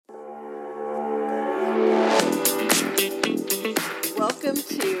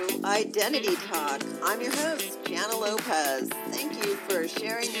Identity Talk. I'm your host, Jana Lopez. Thank you for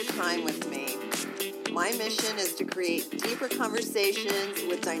sharing your time with me. My mission is to create deeper conversations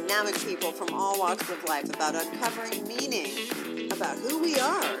with dynamic people from all walks of life about uncovering meaning, about who we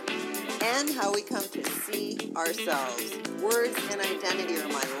are, and how we come to see ourselves. Words and identity are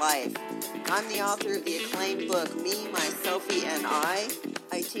my life. I'm the author of the acclaimed book, Me, My, Sophie, and I.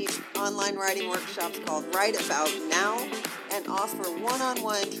 I teach online writing workshops called Write About Now and offer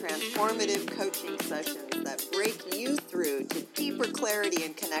one-on-one transformative coaching sessions that break you through to deeper clarity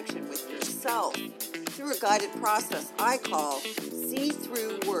and connection with yourself through a guided process I call See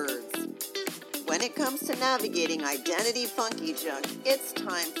Through Words. When it comes to navigating identity funky junk, it's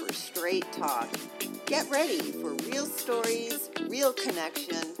time for straight talk. Get ready for real stories, real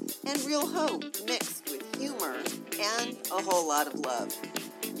connection, and real hope mixed with humor and a whole lot of love.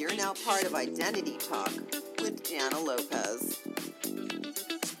 You're now part of Identity Talk with Jana Lopez.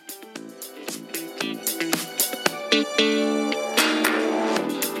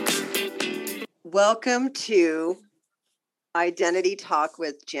 Welcome to Identity Talk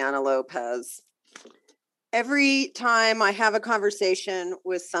with Jana Lopez. Every time I have a conversation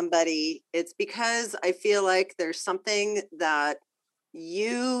with somebody, it's because I feel like there's something that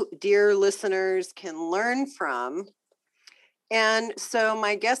you, dear listeners, can learn from. And so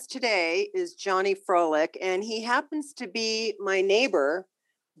my guest today is Johnny Froelich, and he happens to be my neighbor,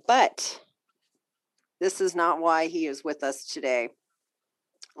 but this is not why he is with us today.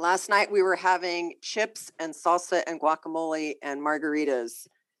 Last night we were having chips and salsa and guacamole and margaritas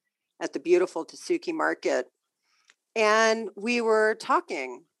at the beautiful Tasuki Market. And we were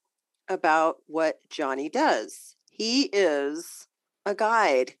talking about what Johnny does. He is a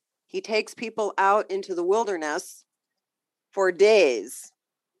guide. He takes people out into the wilderness for days,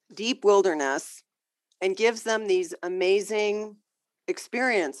 deep wilderness, and gives them these amazing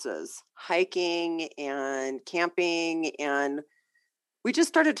experiences, hiking and camping. And we just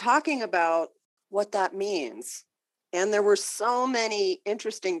started talking about what that means. And there were so many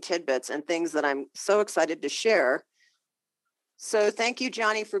interesting tidbits and things that I'm so excited to share. So thank you,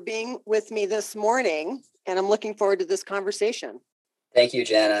 Johnny, for being with me this morning. And I'm looking forward to this conversation. Thank you,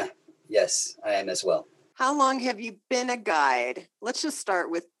 Jana. Yes, I am as well. How long have you been a guide? Let's just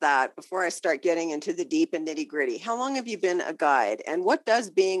start with that before I start getting into the deep and nitty gritty. How long have you been a guide, and what does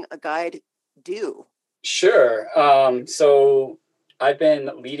being a guide do? Sure. So I've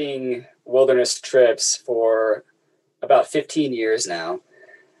been leading wilderness trips for about 15 years now.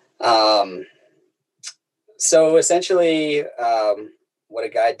 So essentially, what a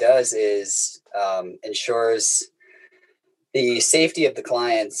guide does is ensures the safety of the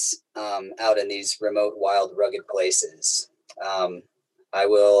clients out in these remote, wild, rugged places. I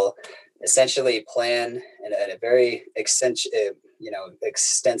will essentially plan a very extensive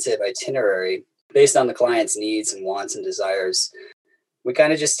itinerary based on the client's needs and wants and desires. We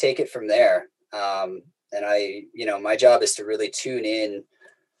kind of just take it from there. And my job is to really tune in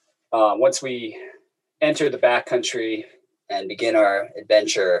once we enter the backcountry and begin our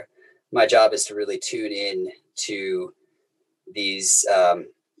adventure. My job is to really tune in to these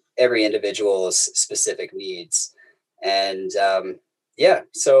every individual's specific needs. And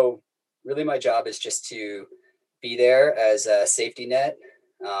so really my job is just to be there as a safety net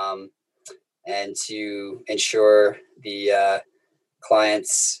and to ensure the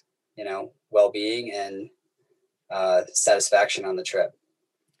client's well-being and satisfaction on the trip.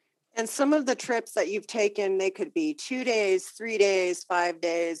 And some of the trips that you've taken, they could be 2 days, 3 days, 5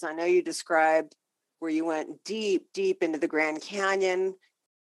 days. I know you described where you went deep, deep into the Grand Canyon.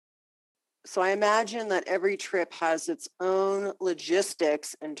 So I imagine that every trip has its own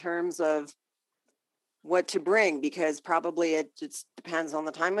logistics in terms of what to bring, because probably it just depends on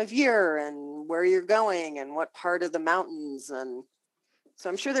the time of year and where you're going and what part of the mountains. And so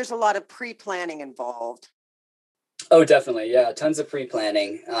I'm sure there's a lot of pre-planning involved. Oh, definitely. Yeah. Tons of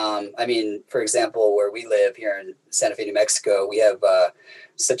pre-planning. For example, where we live here in Santa Fe, New Mexico, we have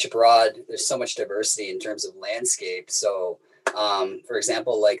there's so much diversity in terms of landscape. So, for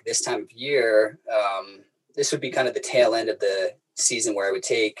example, like this time of year, this would be kind of the tail end of the season where I would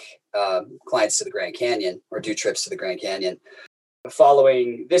take clients to the Grand Canyon or do trips to the Grand Canyon.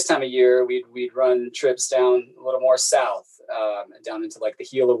 Following this time of year, we'd run trips down a little more south, down into like the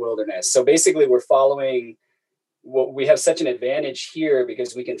Gila Wilderness. So basically we're following we have such an advantage here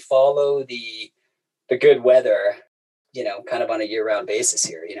because we can follow the good weather, kind of on a year-round basis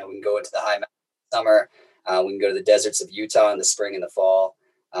here. We can go into the high mountains in the summer. We can go to the deserts of Utah in the spring and the fall.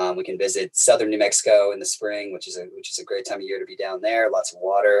 We can visit southern New Mexico in the spring, which is a great time of year to be down there. Lots of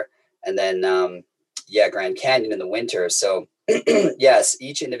water, and then Grand Canyon in the winter. So Yes,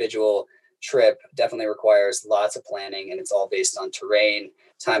 each individual trip definitely requires lots of planning, and it's all based on terrain,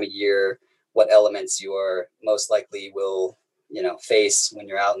 time of year, what elements you are most likely will, face when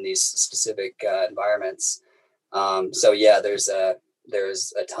you're out in these specific environments. So yeah, there's a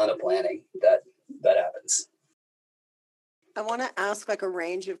ton of planning that happens. I want to ask like a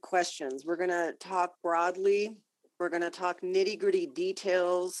range of questions. We're going to talk broadly. We're going to talk nitty gritty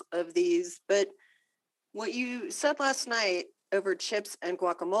details of these. But what you said last night over chips and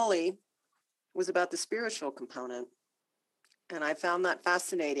guacamole was about the spiritual component. And I found that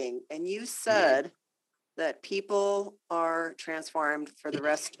fascinating. And you said that people are transformed for the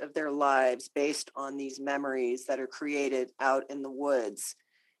rest of their lives based on these memories that are created out in the woods.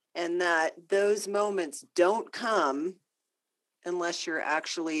 And that those moments don't come unless you're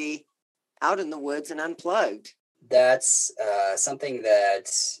actually out in the woods and unplugged. That's something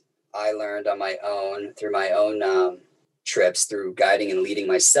that I learned on my own through my own trips, through guiding and leading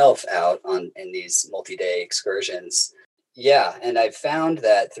myself out in these multi-day excursions. Yeah, and I've found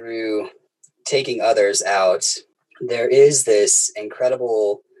that through taking others out, there is this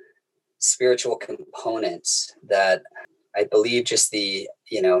incredible spiritual component that I believe just the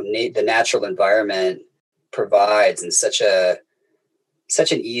the natural environment provides in such an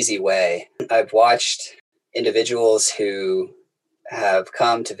easy way. I've watched individuals who have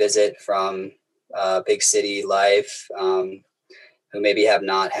come to visit from big city life, who maybe have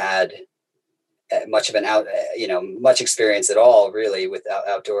not had much of much experience at all, really, with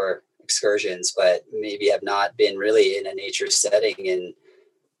outdoor excursions, but maybe have not been really in a nature setting in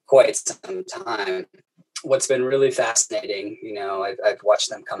quite some time. What's been really fascinating, I've watched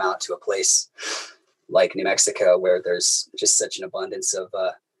them come out to a place like New Mexico, where there's just such an abundance of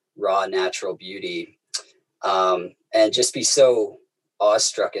raw natural beauty, and just be so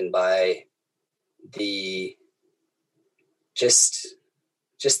awestruck by the just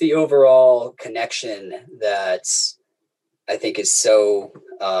the overall connection that I think is so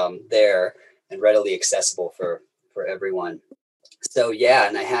there and readily accessible for everyone. So yeah,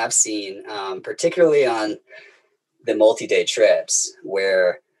 and I have seen, particularly on the multi-day trips,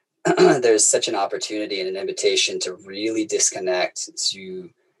 where there's such an opportunity and an invitation to really disconnect, to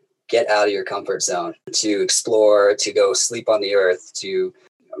get out of your comfort zone, to explore, to go sleep on the earth,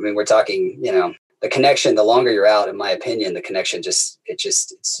 we're talking, the connection, the longer you're out, in my opinion, the connection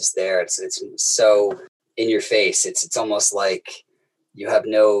it's just there. It's so in your face. It's almost like you have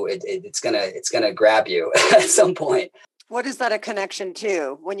it's gonna grab you at some point. What is that a connection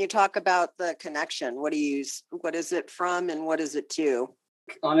to? When you talk about the connection, what is it from and what is it to?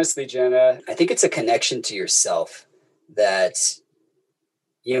 Honestly, Jenna, I think it's a connection to yourself that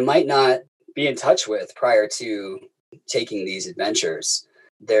you might not be in touch with prior to taking these adventures.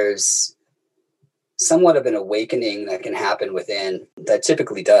 There's somewhat of an awakening that can happen within, that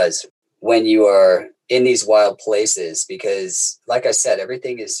typically does, when you are in these wild places, because like I said,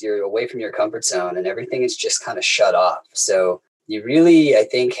 you're away from your comfort zone and everything is just kind of shut off. So you really, I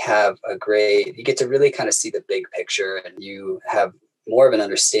think, you get to really kind of see the big picture, and you have more of an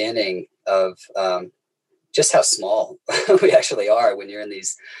understanding of just how small we actually are when you're in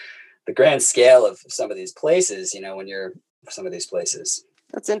the grand scale of some of these places, when you're some of these places.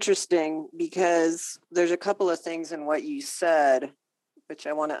 That's interesting, because there's a couple of things in what you said, which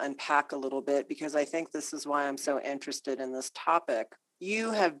I want to unpack a little bit, because I think this is why I'm so interested in this topic.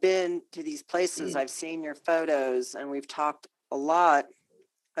 You have been to these places. I've seen your photos, and we've talked a lot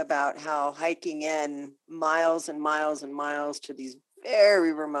about how hiking in miles and miles and miles to these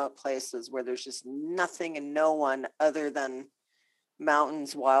very remote places where there's just nothing and no one other than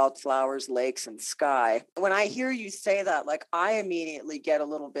mountains, wildflowers, lakes, and sky. When I hear you say that, like, I immediately get a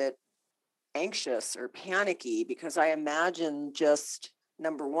little bit anxious or panicky, because I imagine just,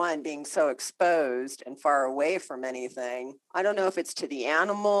 number one, being so exposed and far away from anything. I don't know if it's to the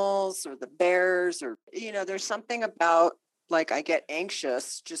animals or the bears, or, there's something about, like, I get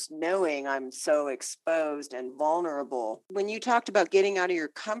anxious just knowing I'm so exposed and vulnerable. When you talked about getting out of your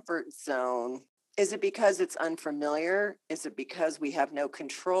comfort zone, is it because it's unfamiliar? Is it because we have no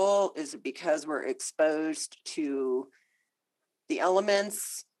control? Is it because we're exposed to the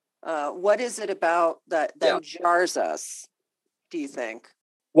elements? What is it about that jars us, do you think?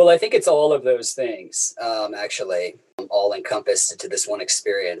 Well, I think it's all of those things, actually, all encompassed into this one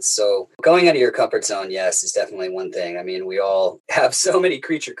experience. So going out of your comfort zone, yes, is definitely one thing. I mean, we all have so many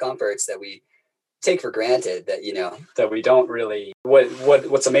creature comforts that we take for granted, that that we don't really.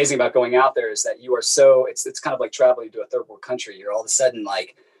 What's amazing about going out there is that you are so, it's kind of like traveling to a third world country. You're all of a sudden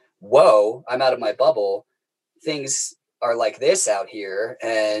like, whoa, I'm out of my bubble. Things are like this out here,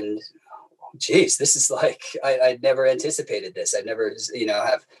 and geez, this is like, I'd never anticipated this. I've never,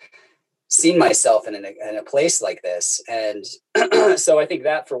 have seen myself in a place like this. And so I think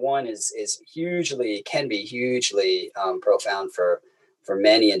that for one is can be hugely profound for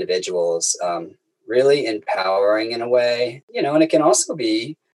many individuals, really empowering in a way, and it can also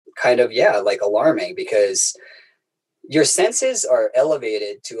be kind of, like alarming, because your senses are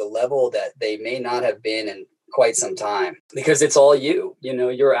elevated to a level that they may not have been in quite some time, because it's all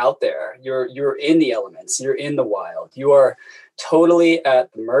you're out there, you're in the elements, you're in the wild, you are totally at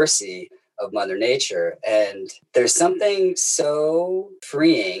the mercy of Mother Nature. And there's something so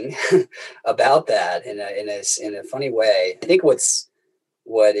freeing about that in a funny way. I think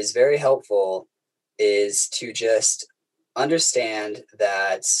what is very helpful is to just understand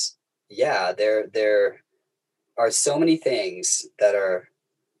that, there are so many things that are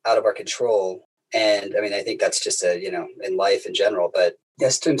out of our control. And I mean, I think that's just in life in general, but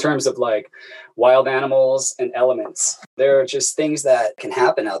just in terms of like wild animals and elements, there are just things that can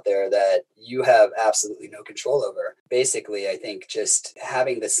happen out there that you have absolutely no control over. Basically, I think just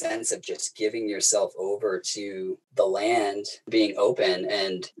having the sense of just giving yourself over to the land, being open,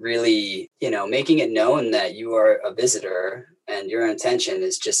 and really, making it known that you are a visitor and your intention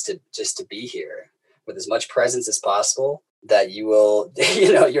is just to be here with as much presence as possible, that you will,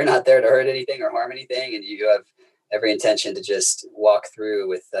 you're not there to hurt anything or harm anything. And you have every intention to just walk through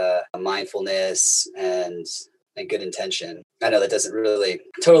with mindfulness and good intention. I know that doesn't really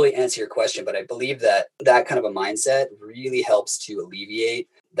totally answer your question, but I believe that kind of a mindset really helps to alleviate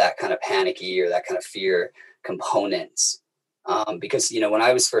that kind of panicky or that kind of fear components. Because, when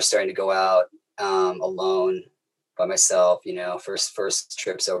I was first starting to go out alone by myself, first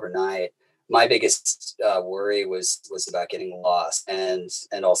trips overnight, my biggest worry was about getting lost and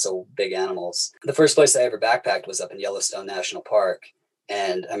also big animals. The first place I ever backpacked was up in Yellowstone National Park.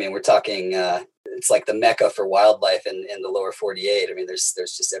 And I mean, we're talking, it's like the mecca for wildlife in the lower 48. I mean, there's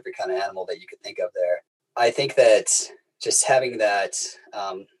just every kind of animal that you could think of there. I think that just having that,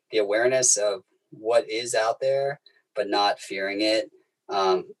 the awareness of what is out there, but not fearing it,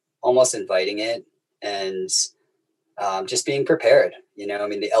 almost inviting it, and just being prepared. I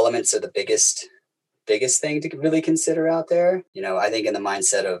mean, the elements are the biggest thing to really consider out there. I think in the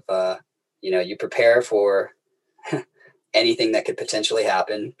mindset of, you prepare for anything that could potentially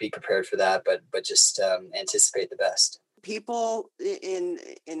happen, be prepared for that, but just anticipate the best. People in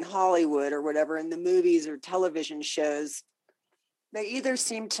Hollywood or whatever, in the movies or television shows, they either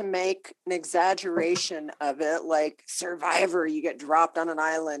seem to make an exaggeration of it, like Survivor, you get dropped on an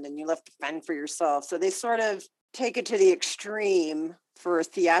island and you have to fend for yourself. So they sort of take it to the extreme for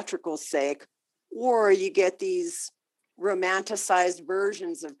theatrical sake, or you get these romanticized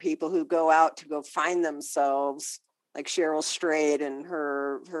versions of people who go out to go find themselves, like Cheryl Strayed and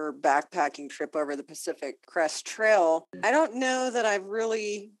her backpacking trip over the Pacific Crest Trail. I don't know that I've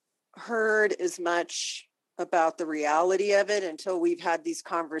really heard as much about the reality of it until we've had these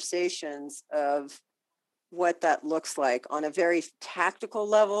conversations of what that looks like on a very tactical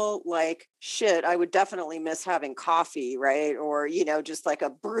level. Like, shit, I would definitely miss having coffee, right? Or, just like a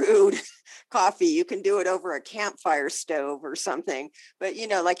brewed coffee. You can do it over a campfire stove or something. But,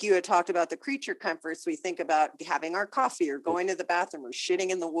 like you had talked about the creature comforts, we think about having our coffee or going to the bathroom or shitting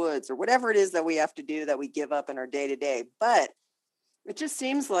in the woods or whatever it is that we have to do that we give up in our day-to-day. But it just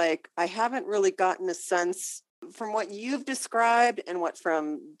seems like I haven't really gotten a sense from what you've described and what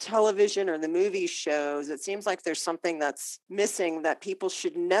from television or the movie shows. It seems like there's something that's missing that people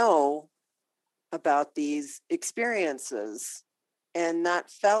should know about these experiences. And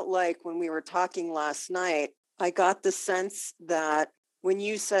that felt like when we were talking last night, I got the sense that when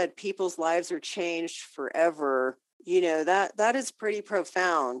you said people's lives are changed forever, that is pretty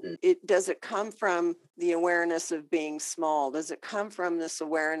profound. Does it come from the awareness of being small? Does it come from this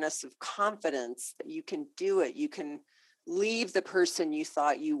awareness of confidence that you can do it? You can leave the person you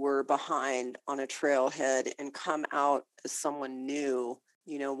thought you were behind on a trailhead and come out as someone new.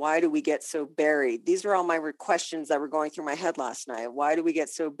 Why do we get so buried? These are all my questions that were going through my head last night. Why do we get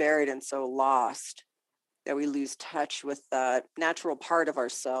so buried and so lost that we lose touch with that natural part of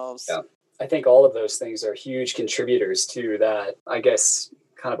ourselves? Yeah. I think all of those things are huge contributors to that, I guess,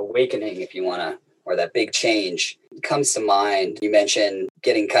 kind of awakening, if you want to, or that big change. It comes to mind. You mentioned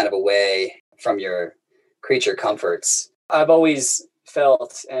getting kind of away from your creature comforts. I've always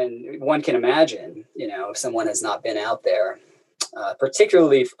felt, and one can imagine, if someone has not been out there,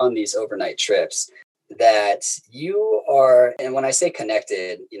 particularly on these overnight trips, that you are, and when I say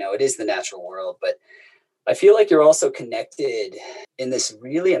connected, it is the natural world, but I feel like you're also connected in this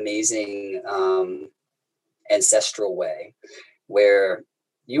really amazing ancestral way, where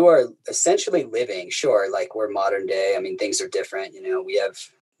you are essentially living, sure, like we're modern day. I mean, things are different. We have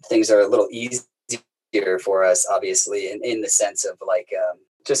things are a little easier for us, obviously, in the sense of like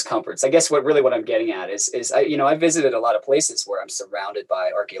just comforts. I guess what I'm getting at is I visited a lot of places where I'm surrounded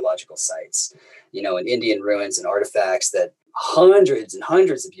by archaeological sites, and Indian ruins and artifacts that hundreds and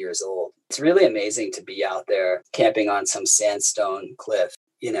hundreds of years old. It's really amazing to be out there camping on some sandstone cliff.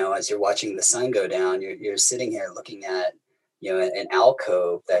 As you're watching the sun go down, you're sitting here looking at an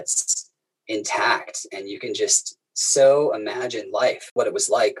alcove that's intact, and you can just so imagine life, what it was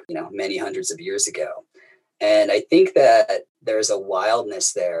like, many hundreds of years ago. And I think that there's a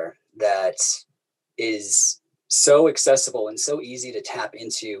wildness there that is so accessible and so easy to tap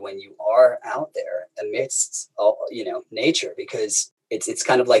into when you are out there amidst all, nature, because it's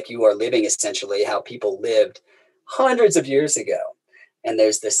kind of like you are living essentially how people lived hundreds of years ago. And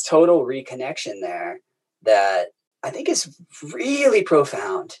there's this total reconnection there that I think is really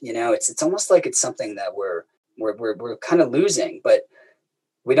profound. It's almost like it's something that we're kind of losing, but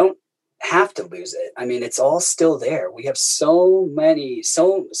we don't have to lose it. I mean, it's all still there. We have so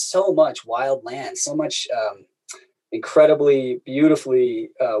much wild land, so much incredibly,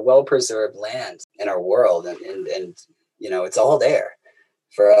 beautifully well-preserved land in our world, and it's all there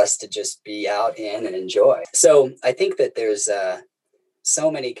for us to just be out in and enjoy. So I think that there's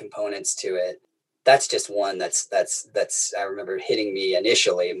so many components to it. That's just one that's I remember hitting me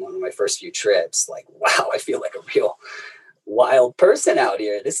initially in one of my first few trips. Like, wow, I feel like a real wild person out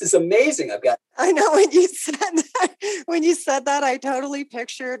here. This is amazing. I know when you said that, I totally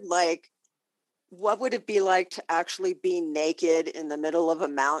pictured like, what would it be like to actually be naked in the middle of a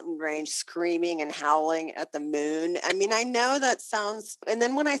mountain range, screaming and howling at the moon? I mean, I know that sounds, and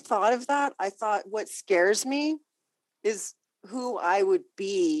then when I thought of that, I thought what scares me is who I would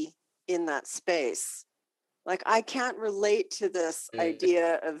be in that space. Like, I can't relate to this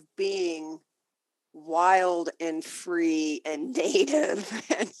idea of being wild and free and native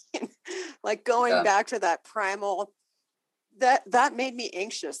and like going back to that primal, that made me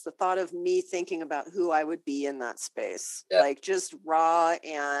anxious. The thought of me thinking about who I would be in that space, like just raw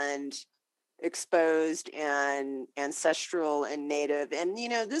and exposed and ancestral and native. And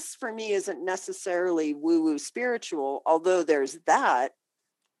this for me isn't necessarily woo-woo spiritual, although there's that.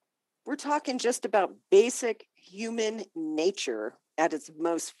 We're talking just about basic human nature at its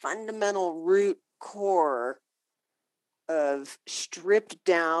most fundamental root core of stripped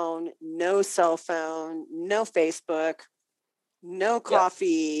down, no cell phone, no Facebook, no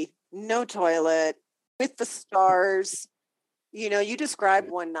coffee, no toilet, with the stars. You described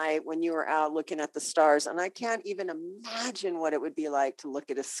one night when you were out looking at the stars, and I can't even imagine what it would be like to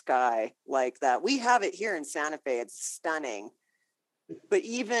look at a sky like that. We have it here in Santa Fe. It's stunning. But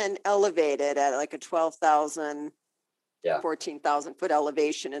even elevated at like a 12,000, 14,000 foot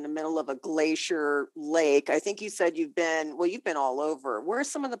elevation in the middle of a glacier lake. I think you said you've been all over. Where are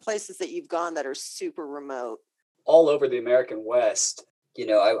some of the places that you've gone that are super remote? All over the American West.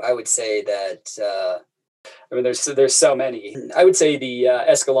 I would say that, there's so many. I would say the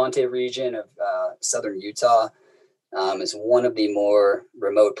Escalante region of southern Utah is one of the more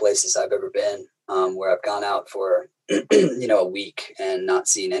remote places I've ever been, where I've gone out for a week and not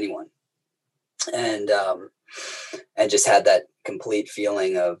seen anyone, and just had that complete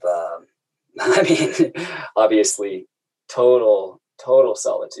feeling of obviously total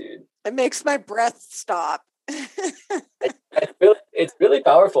solitude. It makes my breath stop. It's really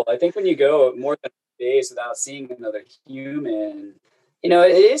powerful. I think when you go more than days without seeing another human, it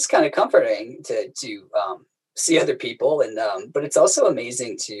is kind of comforting to see other people, and but it's also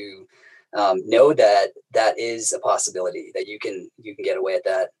amazing to know that is a possibility, that you can get away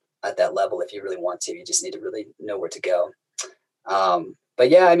at that level if you really want to. You just need to really know where to go. But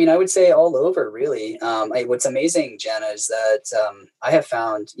yeah, I would say all over, really. What's amazing, Jana, is that I have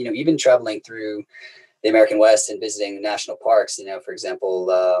found, even traveling through the American West and visiting national parks, for example,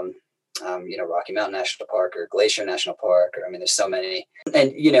 Rocky Mountain National Park or Glacier National Park, or there's so many.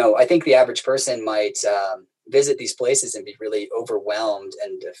 And, I think the average person might visit these places and be really overwhelmed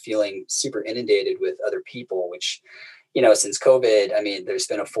and feeling super inundated with other people, which, since COVID, there's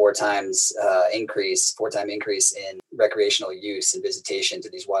been a four time increase in recreational use and visitation to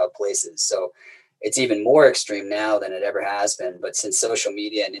these wild places. So it's even more extreme now than it ever has been. But since social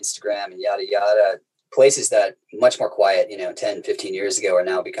media and Instagram and yada, yada, places that much more quiet, 10, 15 years ago are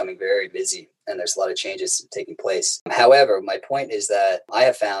now becoming very busy, and there's a lot of changes taking place. However, my point is that I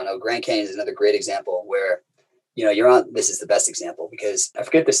have found, Grand Canyon is another great example where, this is the best example, because I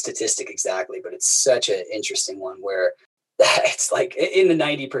forget the statistic exactly, but it's such an interesting one where it's like in the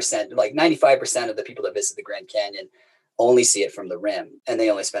 90%, like 95% of the people that visit the Grand Canyon only see it from the rim, and they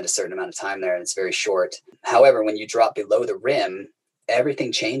only spend a certain amount of time there, and it's very short. However, when you drop below the rim,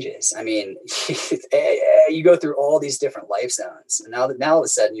 everything changes. I mean, you go through all these different life zones, and now all of a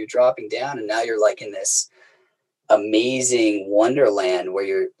sudden you're dropping down, and now you're like in this amazing wonderland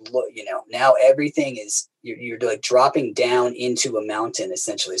where now everything is, you're like dropping down into a mountain,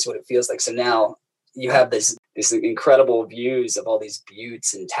 essentially is what it feels like. So now you have this incredible views of all these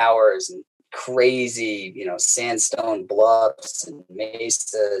buttes and towers and crazy, sandstone bluffs and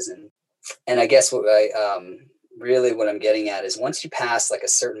mesas. And I guess what I'm getting at is once you pass like a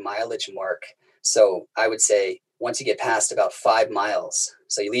certain mileage mark. So I would say once you get past about 5 miles,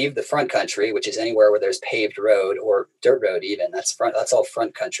 so you leave the front country, which is anywhere where there's paved road or dirt road, even that's all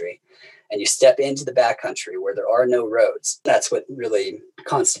front country. And you step into the back country where there are no roads. That's what really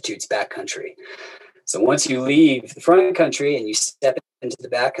constitutes back country. So once you leave the front country and you step into the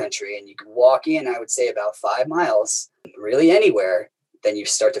back country and you can walk in, I would say about 5 miles, really anywhere, then you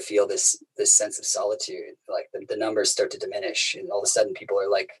start to feel this sense of solitude. Like the numbers start to diminish, and all of a sudden people are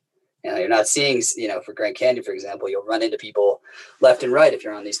like, you're not seeing, for Grand Canyon, for example, you'll run into people left and right if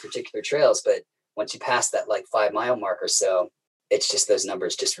you're on these particular trails. But once you pass that like 5 mile mark or so, it's just those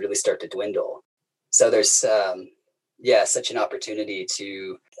numbers just really start to dwindle. So there's, such an opportunity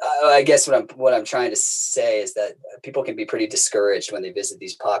to, I guess what I'm trying to say is that people can be pretty discouraged when they visit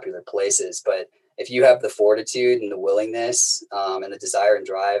these popular places. But if you have the fortitude and the willingness and the desire and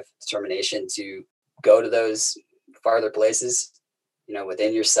drive, determination to go to those farther places,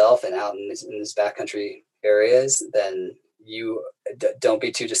 within yourself and out in these backcountry areas, then you don't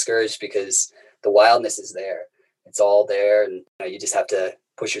be too discouraged, because the wildness is there. It's all there. And you just have to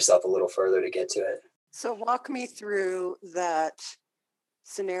push yourself a little further to get to it. So walk me through that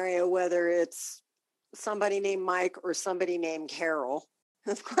scenario, whether it's somebody named Mike or somebody named Carol.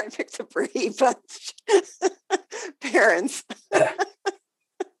 Of course, I picked a pretty bunch. Parents.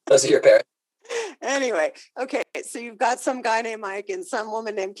 Those are your parents. Anyway, okay, so you've got some guy named Mike and some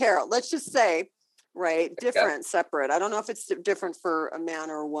woman named Carol. Let's just say, right, different, separate. I don't know if it's different for a man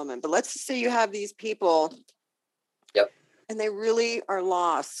or a woman, but let's just say you have these people. Yep. And they really are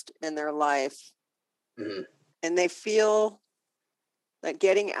lost in their life. Mm-hmm. And they feel that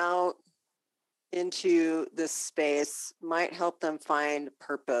getting out into this space might help them find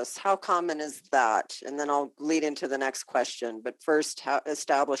purpose. How common is that? And then I'll lead into the next question. But first,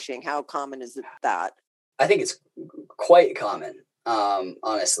 establishing how common is that? I think it's quite common.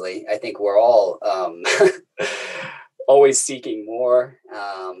 Honestly, I think we're all always seeking more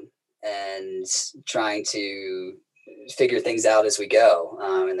and trying to figure things out as we go.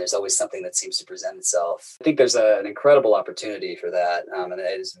 And there's always something that seems to present itself. I think there's an incredible opportunity for that. And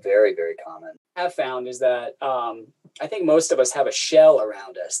it is very, very common. What I've found is that I think most of us have a shell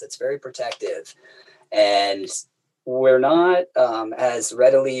around us that's very protective. And we're not as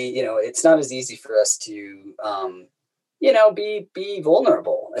readily, it's not as easy for us to, be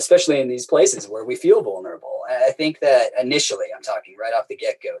vulnerable, especially in these places where we feel vulnerable. And I think that initially, I'm talking right off the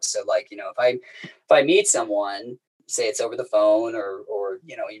get-go. So like, if I meet someone, say it's over the phone or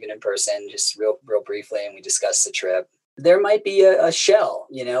even in person, just real briefly, and we discuss the trip, there might be a shell,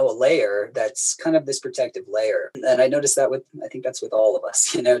 a layer that's kind of this protective layer. And I noticed that I think that's with all of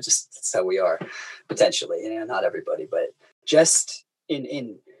us, just that's how we are potentially, not everybody, but just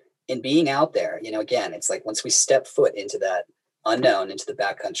in being out there, again, it's like once we step foot into that unknown, into the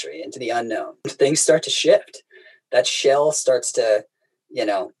backcountry, into the unknown, things start to shift. That shell starts to,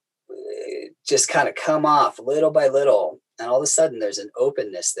 just kind of come off little by little. And all of a sudden there's an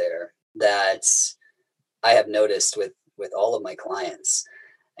openness there that I have noticed with all of my clients.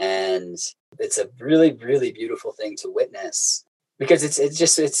 And it's a really, really beautiful thing to witness, because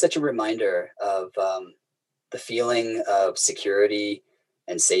it's such a reminder of the feeling of security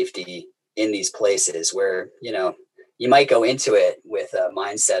and safety in these places where, you might go into it with a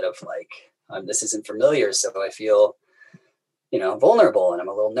mindset of like, this isn't familiar. So I feel, vulnerable, and I'm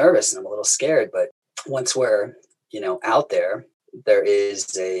a little nervous and I'm a little scared. But once we're, out there, there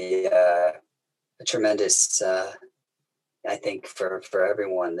is a tremendous, I think for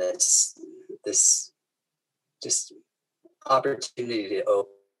everyone, this just opportunity to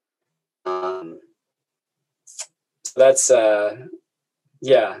open. So that's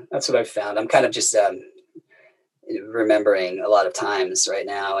what I've found. I'm kind of just remembering a lot of times right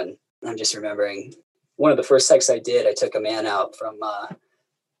now, and I'm just remembering one of the first hikes I did. I took a man out from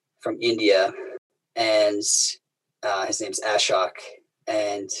India, and his name's Ashok,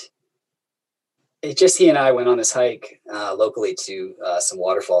 and he and I went on this hike locally to some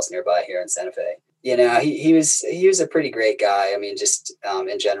waterfalls nearby here in Santa Fe. He was a pretty great guy. I mean, just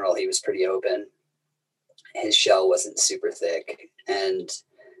in general, he was pretty open. his shell wasn't super thick. And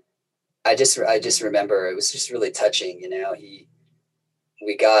I just remember it was just really touching.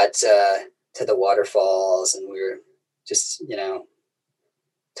 We got to the waterfalls, and we were just,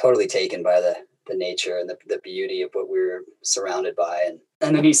 totally taken by the nature and the beauty of what we were surrounded by.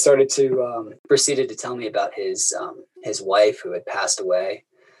 And then he started to proceeded to tell me about his wife, who had passed away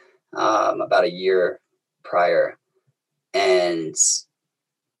about a year prior. And,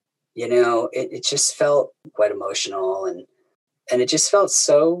 it just felt quite emotional, and it just felt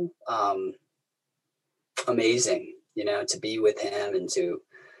so amazing, to be with him and to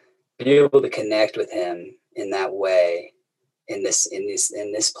be able to connect with him in that way, in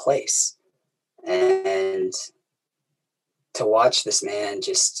this place, and to watch this man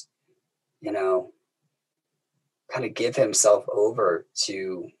just, kind of give himself over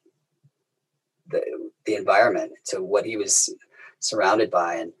to the environment, to what he was surrounded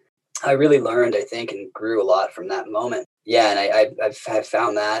by. And I really learned, I think, and grew a lot from that moment. Yeah. And I've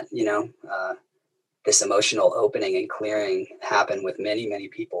found that, this emotional opening and clearing happen with many, many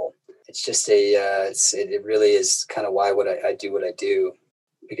people. It's just it really is kind of why I do what I do,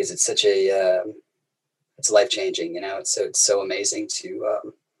 because it's such it's life-changing, it's so amazing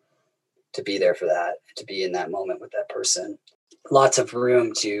to be there for that, to be in that moment with that person. Lots of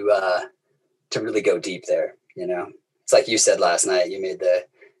room to really go deep there. It's like you said last night, you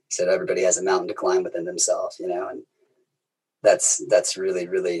said everybody has a mountain to climb within themselves, and that's really,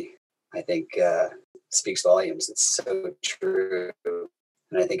 really, I think, speaks volumes. It's so true.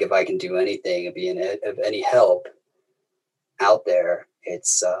 And I think if I can do anything and be of any help out there,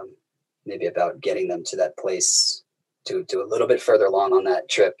 it's maybe about getting them to that place, to a little bit further along on that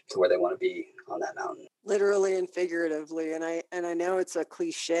trip to where they want to be on that mountain. Literally and figuratively. And I know it's a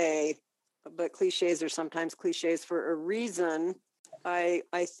cliche, but cliches are sometimes cliches for a reason. I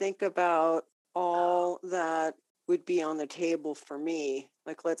think about all that would be on the table for me.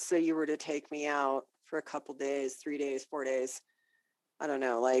 Like, let's say you were to take me out for a couple days, 3 days, 4 days. I don't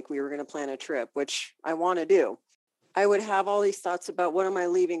know, like we were going to plan a trip, which I want to do. I would have all these thoughts about, what am I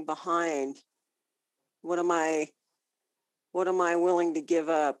leaving behind? What am I willing to give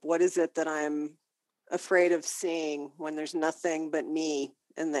up? What is it that I'm afraid of seeing when there's nothing but me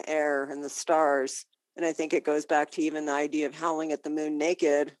and the air and the stars? And I think it goes back to even the idea of howling at the moon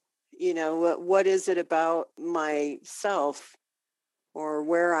naked. What is it about myself, or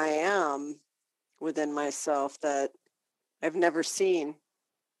where I am within myself, that I've never seen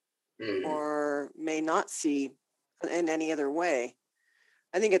or may not see in any other way?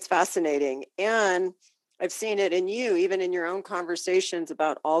 I think it's fascinating. And I've seen it in you, even in your own conversations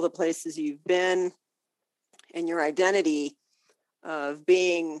about all the places you've been, and your identity of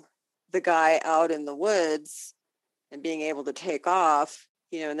being the guy out in the woods and being able to take off,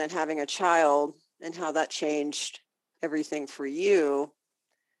 and then having a child, and how that changed everything for you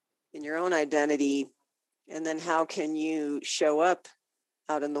in your own identity. And then how can you show up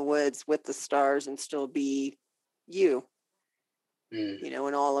out in the woods with the stars and still be you?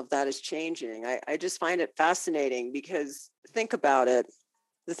 And all of that is changing. I just find it fascinating, because think about it.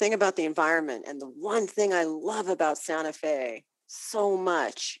 The thing about the environment, and the one thing I love about Santa Fe so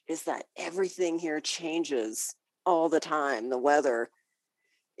much, is that everything here changes all the time. The weather,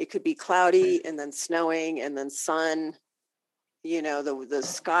 it could be cloudy and then snowing and then sun. The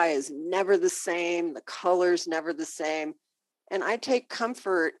sky is never the same. The color's never the same. And I take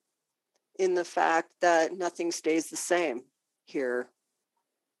comfort in the fact that nothing stays the same here.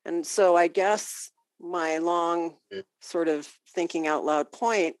 And so I guess my long sort of thinking out loud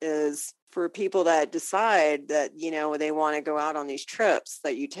point is, for people that decide that, they want to go out on these trips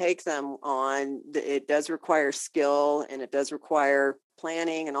that you take them on, it does require skill, and it does require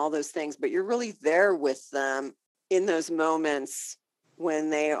planning and all those things, but you're really there with them in those moments when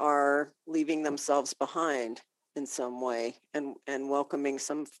they are leaving themselves behind in some way, and welcoming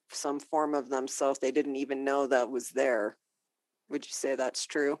some form of themselves they didn't even know that was there. Would you say that's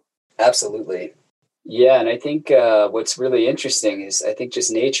true? Absolutely. Yeah. And I think what's really interesting is, I think just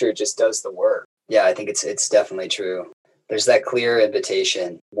nature just does the work. Yeah, I think it's definitely true. There's that clear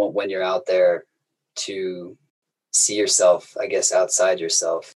invitation when you're out there to see yourself, I guess, outside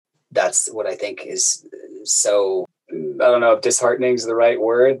yourself. That's what I think is so, I don't know if disheartening is the right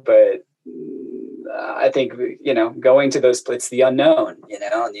word, but I think, going to those places, the unknown,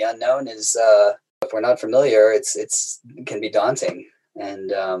 and the unknown is, if we're not familiar, it can be daunting.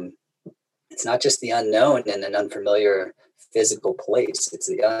 And it's not just the unknown in an unfamiliar physical place. It's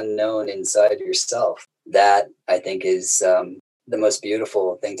the unknown inside yourself. That, I think, is the most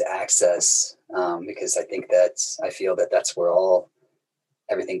beautiful thing to access, because I feel that that's where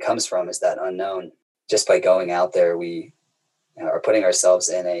everything comes from, is that unknown. just by going out there, we are putting ourselves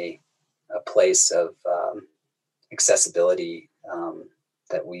in a place of accessibility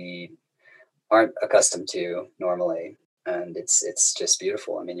that we aren't accustomed to normally. And it's just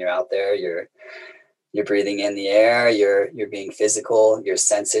beautiful. I mean, you're out there, you're breathing in the air, you're being physical, your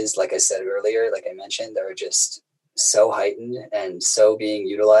senses, like I said earlier, like I mentioned, are just so heightened and so being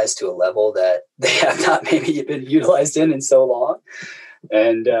utilized to a level that they have not maybe been utilized in so long.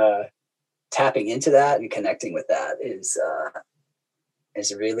 And tapping into that and connecting with that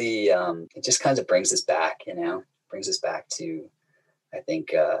is really it just kind of brings us back, brings us back to, I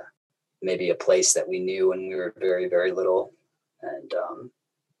think, maybe a place that we knew when we were very, very little, and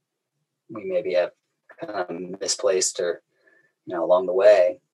we maybe have kind of misplaced or along the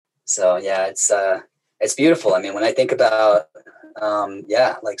way. So yeah, it's beautiful. I mean, when I think about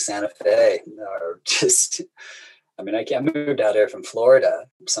like Santa Fe, or just, I mean, I moved out here from Florida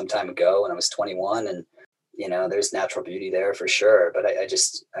some time ago when I was 21, and there's natural beauty there for sure. But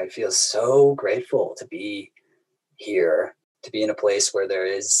I feel so grateful to be here, to be in a place where there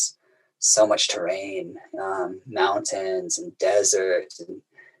is so much terrain, mountains and deserts and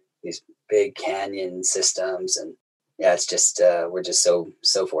these big canyon systems. And yeah, it's just, we're just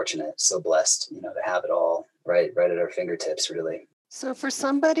so fortunate, so blessed, to have it all right at our fingertips, really. So for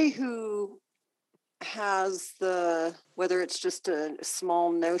somebody who has whether it's just a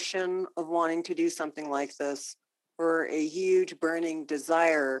small notion of wanting to do something like this, or a huge burning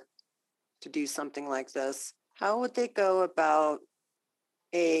desire to do something like this, how would they go about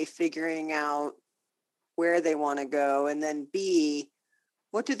figuring out where they want to go, and then B,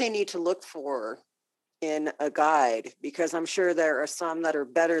 what do they need to look for in a guide? Because I'm sure there are some that are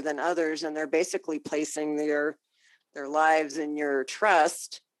better than others, and they're basically placing their lives in your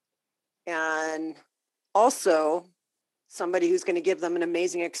trust. And also somebody who's going to give them an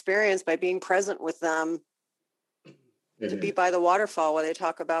amazing experience by being present with them, to be by the waterfall while they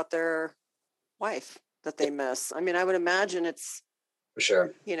talk about their wife that they miss. I mean, I would imagine it's, for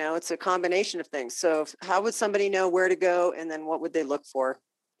sure, it's a combination of things. So how would somebody know where to go, and then what would they look for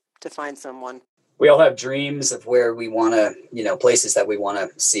to find someone? We all have dreams of where we want to, places that we want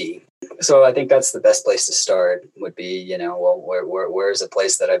to see. So I think that's the best place to start, would be, well, where's a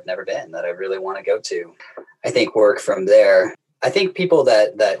place that I've never been that I really want to go to? I think work from there. I think people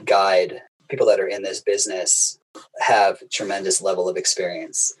that guide, people that are in this business, have tremendous level of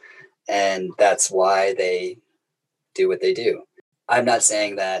experience, and that's why they do what they do. I'm not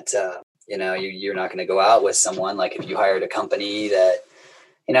saying that, you're not going to go out with someone, like if you hired a company that,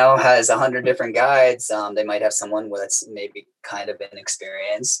 has 100 different guides, they might have someone that's maybe kind of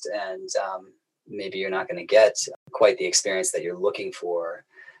inexperienced, and maybe you're not going to get quite the experience that you're looking for.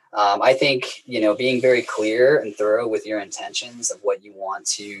 I think, being very clear and thorough with your intentions of what you want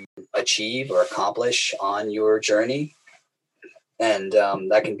to achieve or accomplish on your journey. And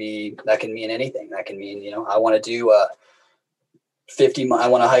that can mean anything. That can mean, I want to do a 50 I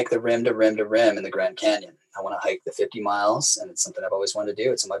want to hike the rim to rim to rim in the Grand Canyon. I want to hike the 50 miles, and it's something I've always wanted to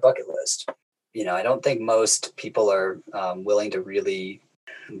do. It's on my bucket list. I don't think most people are willing to really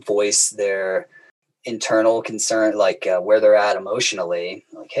voice their internal concern, like where they're at emotionally.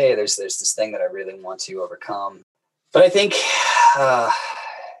 Like, hey, there's this thing that I really want to overcome. But I think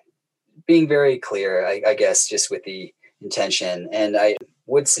being very clear, I guess, just with the intention. And I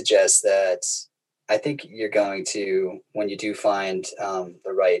would suggest that I think you're going to, when you do find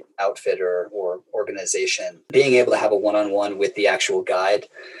the right outfitter or organization, being able to have a one-on-one with the actual guide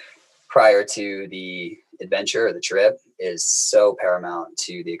prior to the adventure or the trip is so paramount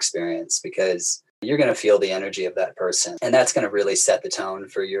to the experience, because you're going to feel the energy of that person. And that's going to really set the tone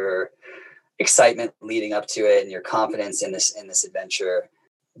for your excitement leading up to it and your confidence in this adventure.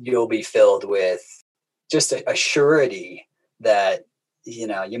 You'll be filled with just a surety that,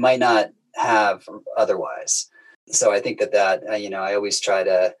 you might not have otherwise. So I think that I always try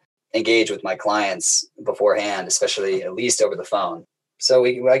to engage with my clients beforehand, especially at least over the phone. So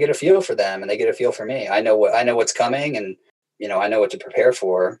I get a feel for them and they get a feel for me. I know what's coming, and, I know what to prepare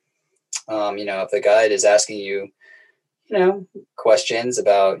for. If the guide is asking you, questions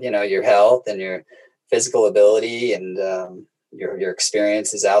about, your health and your physical ability and your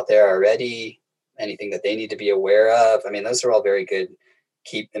experiences out there already, anything that they need to be aware of. I mean, those are all very good,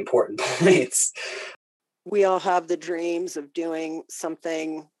 important points. We all have the dreams of doing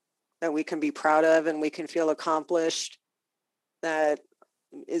something that we can be proud of and we can feel accomplished, that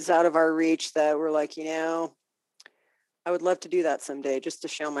is out of our reach, that we're like, I would love to do that someday, just to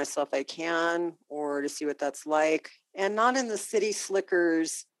show myself I can, or to see what that's like. And not in the city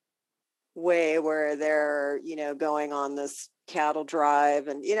slickers way where they're, going on this cattle drive.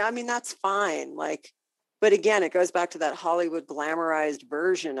 And, that's fine. Like, But again, it goes back to that Hollywood glamorized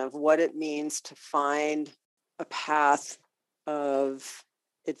version of what it means to find a path of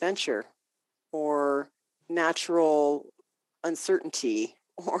adventure or natural uncertainty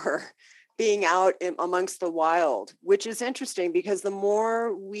or being out amongst the wild, which is interesting because the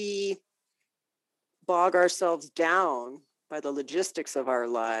more we bog ourselves down by the logistics of our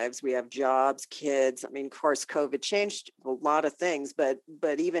lives, we have jobs, kids. I mean, of course, COVID changed a lot of things, but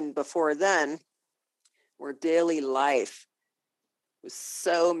even before then, where daily life was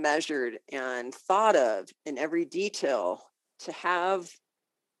so measured and thought of in every detail, to have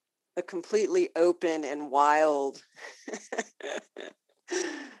a completely open and wild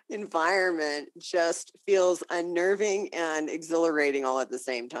environment just feels unnerving and exhilarating all at the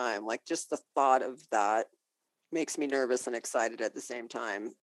same time. Like just the thought of that makes me nervous and excited at the same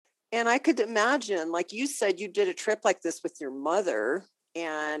time. And I could imagine, like you said, you did a trip like this with your mother.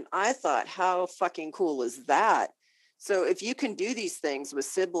 And I thought, how fucking cool is that? So if you can do these things with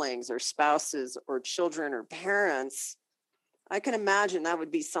siblings or spouses or children or parents, I can imagine that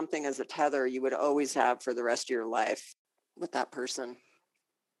would be something as a tether you would always have for the rest of your life with that person.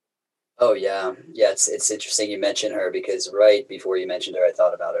 Oh yeah, yeah. It's interesting you mentioned her because right before you mentioned her, I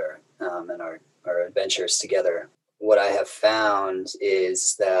thought about her and our adventures together. What I have found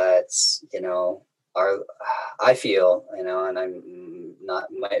is that our I feel and I'm not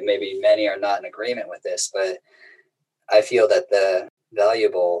maybe many are not in agreement with this, but I feel that the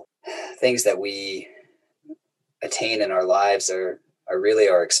valuable things that we attain in our lives are really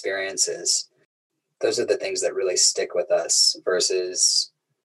our experiences. Those are the things that really stick with us versus,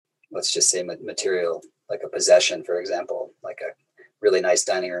 let's just say, material, like a possession, for example, like a really nice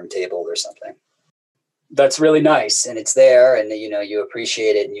dining room table or something. That's really nice and it's there and you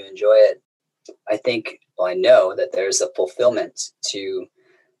appreciate it and you enjoy it. I know that there's a fulfillment to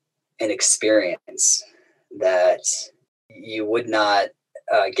an experience that you would not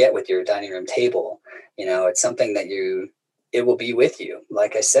get with your dining room table. It's something that it will be with you.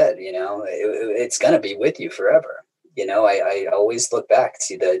 Like I said, it's going to be with you forever. I always look back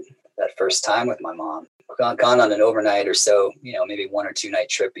to that first time with my mom, gone on an overnight or so, maybe 1 or 2 night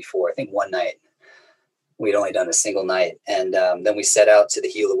trip before. I think one night. We'd only done a single night. And then we set out to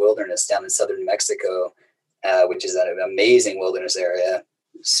the Gila Wilderness down in southern New Mexico, which is an amazing wilderness area,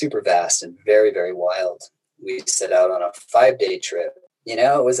 super vast and very, very wild. We set out on a 5-day trip.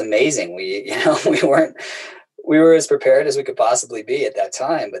 It was amazing. We were as prepared as we could possibly be at that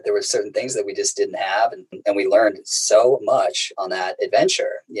time, but there were certain things that we just didn't have. And we learned so much on that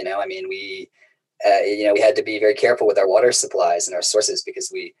adventure. We had to be very careful with our water supplies and our sources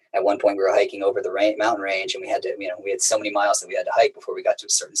because at one point we were hiking over the mountain range and we had so many miles that we had to hike before we got to a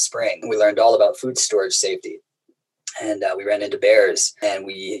certain spring. We learned all about food storage safety and we ran into bears and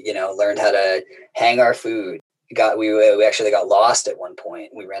we, learned how to hang our food. We actually got lost at one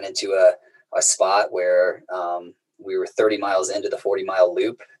point. We ran into a spot where we were 30 miles into the 40-mile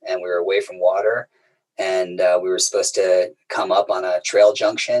loop and we were away from water and we were supposed to come up on a trail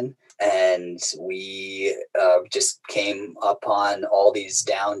junction. And we just came upon all these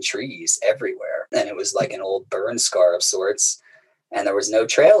downed trees everywhere. And it was like an old burn scar of sorts. And there was no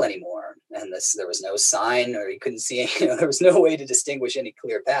trail anymore. And there was no sign or you couldn't see, there was no way to distinguish any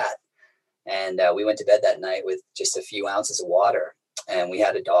clear path. And we went to bed that night with just a few ounces of water. And we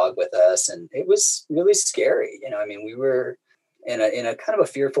had a dog with us. And it was really scary. We were in a kind of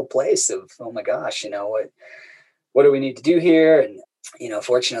a fearful place of, oh my gosh, what do we need to do here? And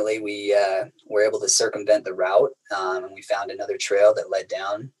fortunately, we were able to circumvent the route and we found another trail that led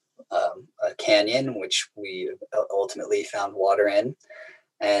down a canyon, which we ultimately found water in.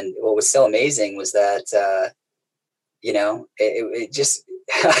 And what was so amazing was that, it just,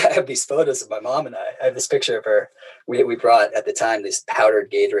 I have these photos of my mom and I have this picture of her. We brought at the time this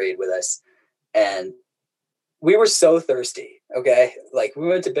powdered Gatorade with us and we were so thirsty. Okay. Like we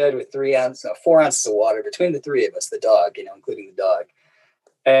went to bed with 4 ounces of water between the three of us, the dog, including the dog.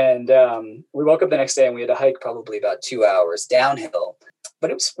 And we woke up the next day and we had to hike probably about 2 hours downhill, but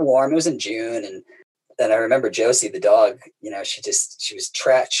it was warm. It was in June. And then I remember Josie, the dog, she was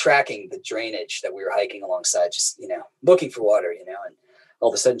tracking the drainage that we were hiking alongside, just, looking for water, and all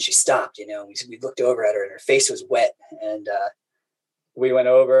of a sudden she stopped, we looked over at her and her face was wet. And we went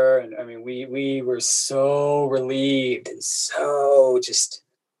over and we were so relieved and so just,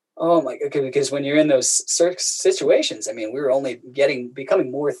 oh my God, because when you're in those situations, we were only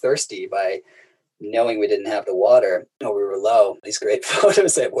becoming more thirsty by knowing we didn't have the water or we were low. These great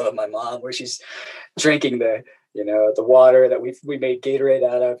photos of my mom where she's drinking the water that we made Gatorade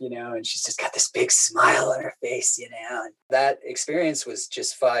out of, and she's just got this big smile on her face, and that experience was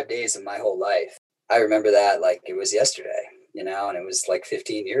just 5 days of my whole life. I remember that like it was yesterday, and it was like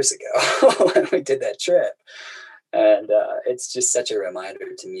 15 years ago when we did that trip. And it's just such a reminder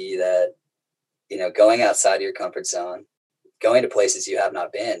to me that, going outside of your comfort zone, going to places you have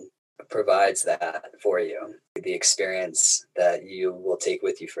not been provides that for you. The experience that you will take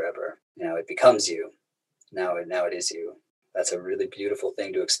with you forever. It becomes you. Now it is you. That's a really beautiful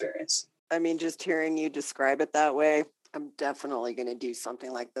thing to experience. I mean, just hearing you describe it that way, I'm definitely going to do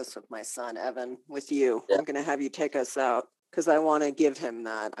something like this with my son, Evan, with you. Yeah. I'm going to have you take us out because I want to give him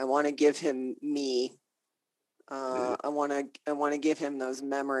that. I want to give him me. I want to give him those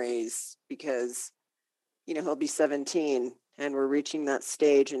memories because, he'll be 17 and we're reaching that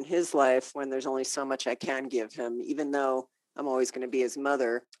stage in his life when there's only so much I can give him, even though I'm always going to be his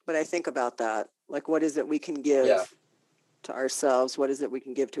mother. But I think about that. Like, what is it we can give to ourselves? What is it we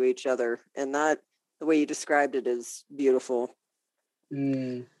can give to each other? And that, the way you described it, is beautiful.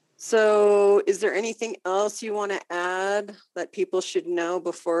 So is there anything else you want to add that people should know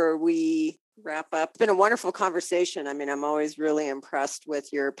before we wrap up? It's been a wonderful conversation. I mean, I'm always really impressed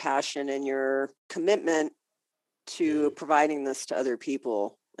with your passion and your commitment to providing this to other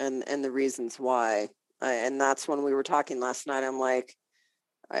people and the reasons why. And that's when we were talking last night. I'm like,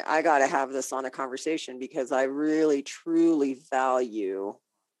 I got to have this on a conversation because I really, truly value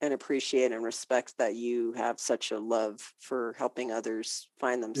and appreciate and respect that you have such a love for helping others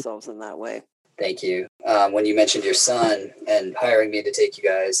find themselves in that way. Thank you. When you mentioned your son and hiring me to take you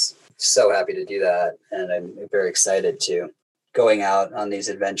guys, so happy to do that. And I'm very excited to going out on these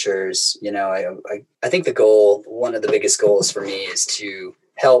adventures. I think one of the biggest goals for me is to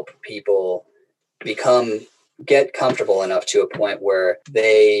help people get comfortable enough to a point where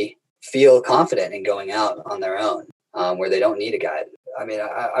they feel confident in going out on their own, where they don't need a guide. I mean,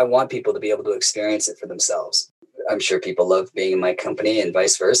 I want people to be able to experience it for themselves. I'm sure people love being in my company and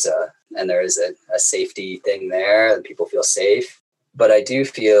vice versa. And there is a safety thing there and people feel safe. But I do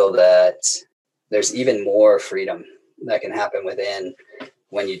feel that there's even more freedom that can happen within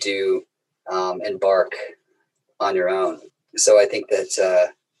when you do embark on your own. So I think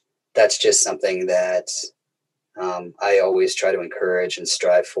that that's just something that I always try to encourage and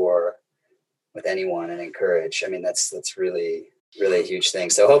strive for with anyone and encourage. I mean, that's really, really a huge thing.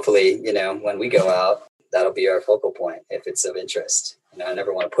 So hopefully, when we go out, that'll be our focal point if it's of interest. I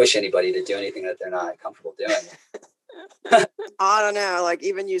never want to push anybody to do anything that they're not comfortable doing. I don't know. Like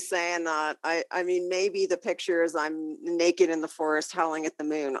even you saying that, I mean, maybe the picture is I'm naked in the forest howling at the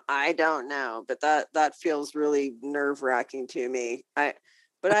moon. I don't know, but that feels really nerve wracking to me. But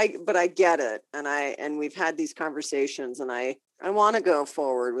I get it. And we've had these conversations and I want to go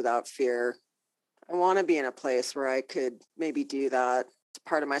forward without fear. I want to be in a place where I could maybe do that. It's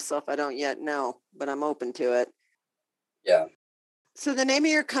part of myself I don't yet know, but I'm open to it. Yeah. So the name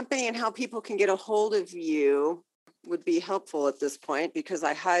of your company and how people can get a hold of you would be helpful at this point, because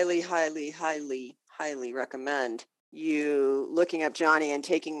I highly, highly, highly, highly recommend you looking up Johnny and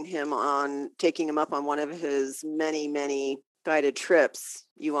taking him up on one of his many, many guided trips.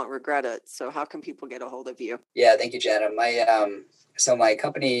 You won't regret it. So how can people get a hold of you? Yeah, thank you, Jana. My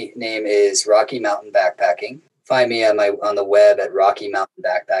company name is Rocky Mountain Backpacking. Find me on the web at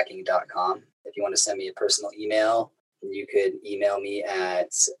rockymountainbackpacking.com. If you want to send me a personal email, you could email me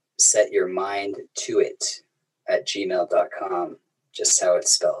at setyourmindtoit@gmail.com. Just how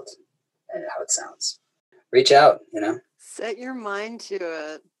it's spelled and how it sounds. Reach out, Set your mind to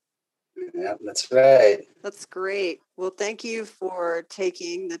it. Yeah, that's right. That's great. Well, thank you for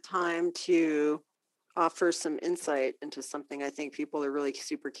taking the time to offer some insight into something I think people are really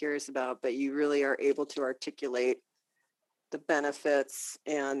super curious about, but you really are able to articulate the benefits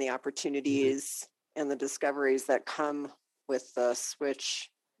and the opportunities and the discoveries that come with this, which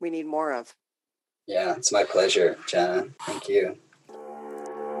we need more of. Yeah, it's my pleasure, Jana. Thank you.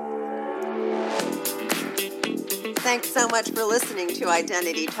 Thanks so much for listening to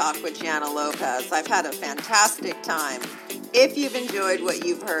Identity Talk with Jana Lopez. I've had a fantastic time. If you've enjoyed what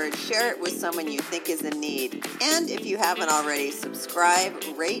you've heard, share it with someone you think is in need. And if you haven't already, subscribe,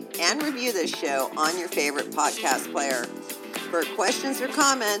 rate, and review this show on your favorite podcast player. For questions or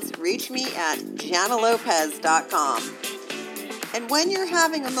comments, reach me at janalopez.com. And when you're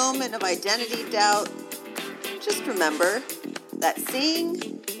having a moment of identity doubt, just remember that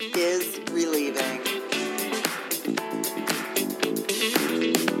seeing is relieving.